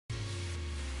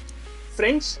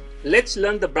Friends, let's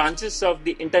learn the branches of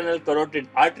the internal carotid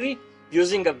artery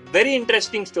using a very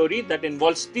interesting story that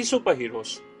involves the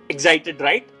superheroes. Excited,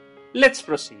 right? Let's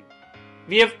proceed.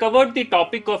 We have covered the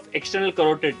topic of external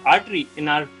carotid artery in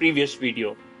our previous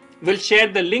video. We'll share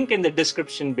the link in the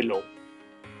description below.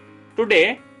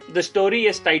 Today, the story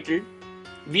is titled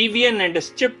Vivian and his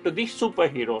Chip to the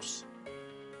Superheroes.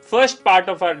 First part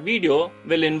of our video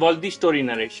will involve the story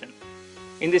narration.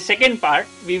 In the second part,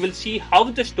 we will see how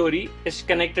the story is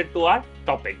connected to our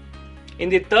topic. In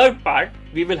the third part,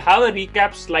 we will have a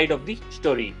recap slide of the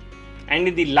story. And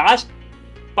in the last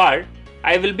part,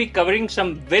 I will be covering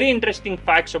some very interesting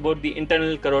facts about the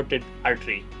internal carotid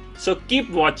artery. So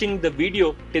keep watching the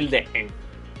video till the end.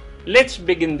 Let's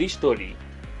begin the story.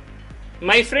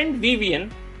 My friend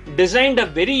Vivian designed a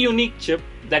very unique chip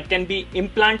that can be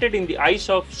implanted in the eyes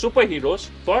of superheroes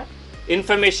for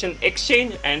information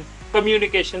exchange and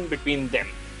communication between them.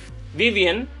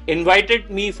 Vivian invited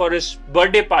me for his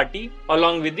birthday party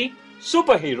along with the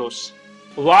superheroes.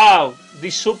 Wow, the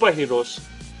superheroes.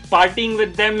 Partying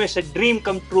with them is a dream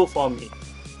come true for me.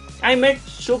 I met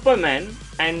Superman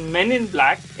and Men in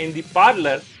Black in the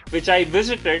parlor which I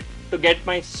visited to get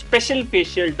my special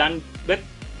facial done with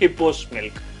hippo's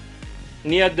milk.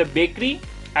 Near the bakery,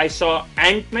 I saw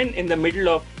Ant-Man in the middle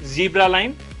of zebra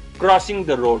line crossing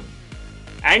the road.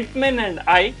 Ant-Man and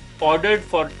I ordered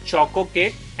for choco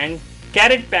cake and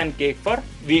carrot pancake for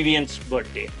Vivian's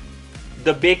birthday.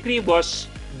 The bakery was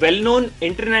well known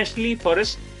internationally for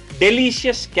its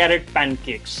delicious carrot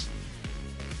pancakes.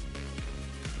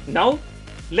 Now,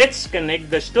 let's connect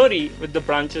the story with the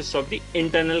branches of the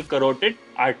internal carotid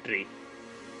artery.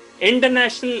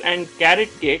 International and carrot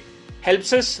cake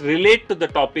helps us relate to the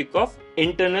topic of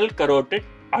internal carotid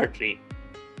artery.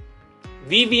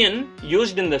 Vivian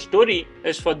used in the story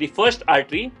is for the first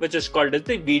artery, which is called as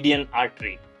the Vidian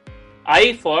artery.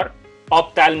 I for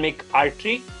ophthalmic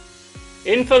artery.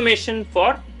 Information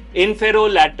for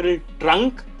inferolateral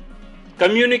trunk.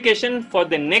 Communication for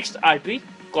the next artery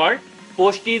called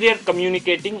posterior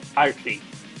communicating artery.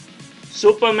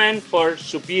 Superman for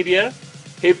superior.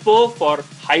 Hippo for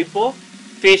hypo.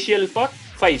 Facial for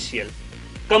facial.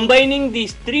 Combining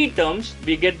these three terms,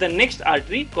 we get the next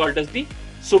artery called as the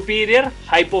superior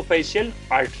hypophyseal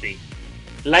artery.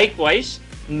 Likewise,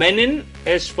 menin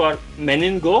is for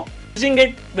meningo. Using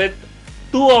it with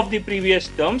two of the previous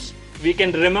terms, we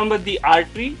can remember the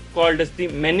artery called as the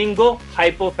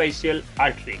meningo-hypophyseal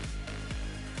artery.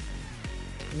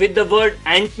 With the word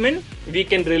Ant-Man, we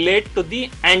can relate to the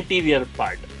anterior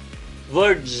part.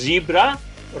 Word zebra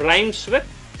rhymes with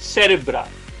cerebra.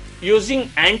 Using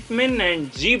Ant-Man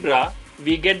and zebra,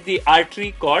 we get the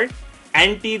artery called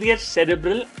anterior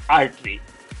cerebral artery.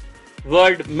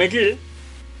 Word middle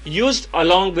used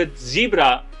along with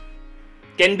zebra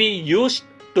can be used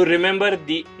to remember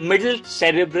the middle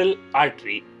cerebral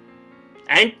artery.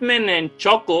 Ant-Man and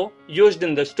Choco used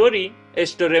in the story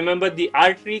is to remember the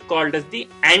artery called as the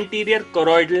anterior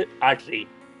choroidal artery.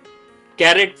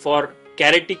 Carrot for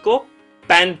caretico,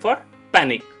 pan for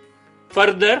panic.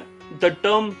 Further, the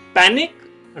term panic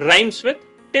rhymes with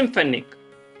tympanic.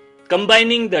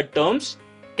 Combining the terms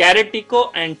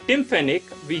caretico and tympanic,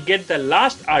 we get the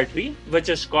last artery which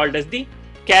is called as the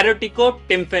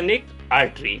carotico-tympanic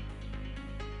artery.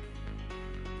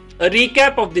 A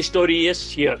recap of the story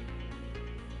is here.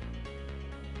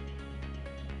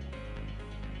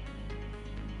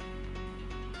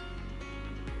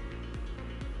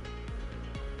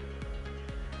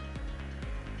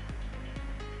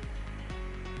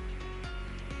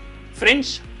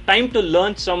 Friends, time to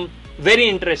learn some very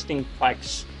interesting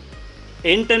facts.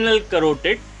 Internal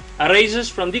carotid arises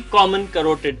from the common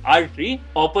carotid artery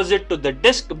opposite to the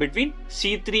disc between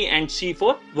C3 and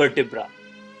C4 vertebra.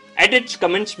 At its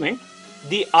commencement,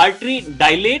 the artery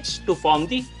dilates to form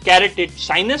the carotid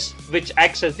sinus, which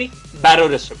acts as the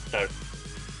baroreceptor.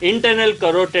 Internal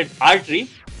carotid artery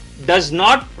does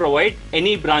not provide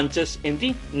any branches in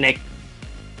the neck.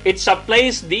 It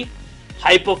supplies the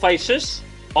hypophysis,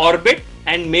 orbit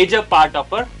and major part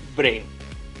of our brain.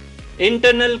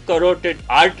 Internal carotid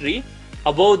artery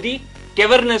above the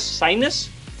cavernous sinus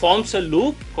forms a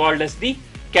loop called as the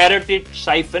carotid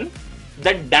siphon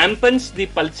that dampens the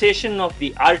pulsation of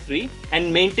the artery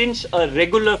and maintains a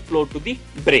regular flow to the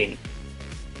brain.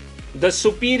 The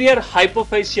superior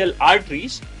hypophyseal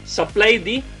arteries supply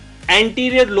the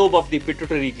anterior lobe of the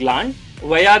pituitary gland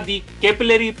via the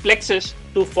capillary plexus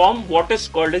to form what is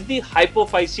called as the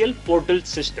hypophyseal portal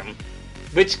system,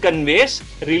 which conveys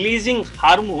releasing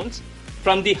hormones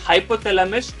from the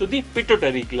hypothalamus to the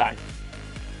pituitary gland.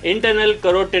 Internal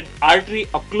carotid artery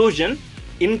occlusion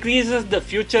increases the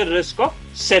future risk of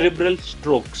cerebral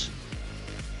strokes.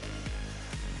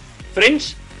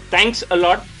 Friends, thanks a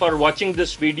lot for watching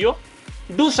this video.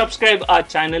 Do subscribe our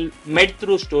channel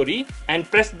MedThruStory and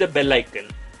press the bell icon.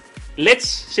 Let's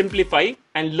simplify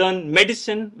and learn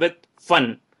medicine with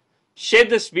fun. Share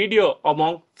this video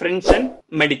among friends and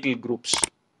medical groups.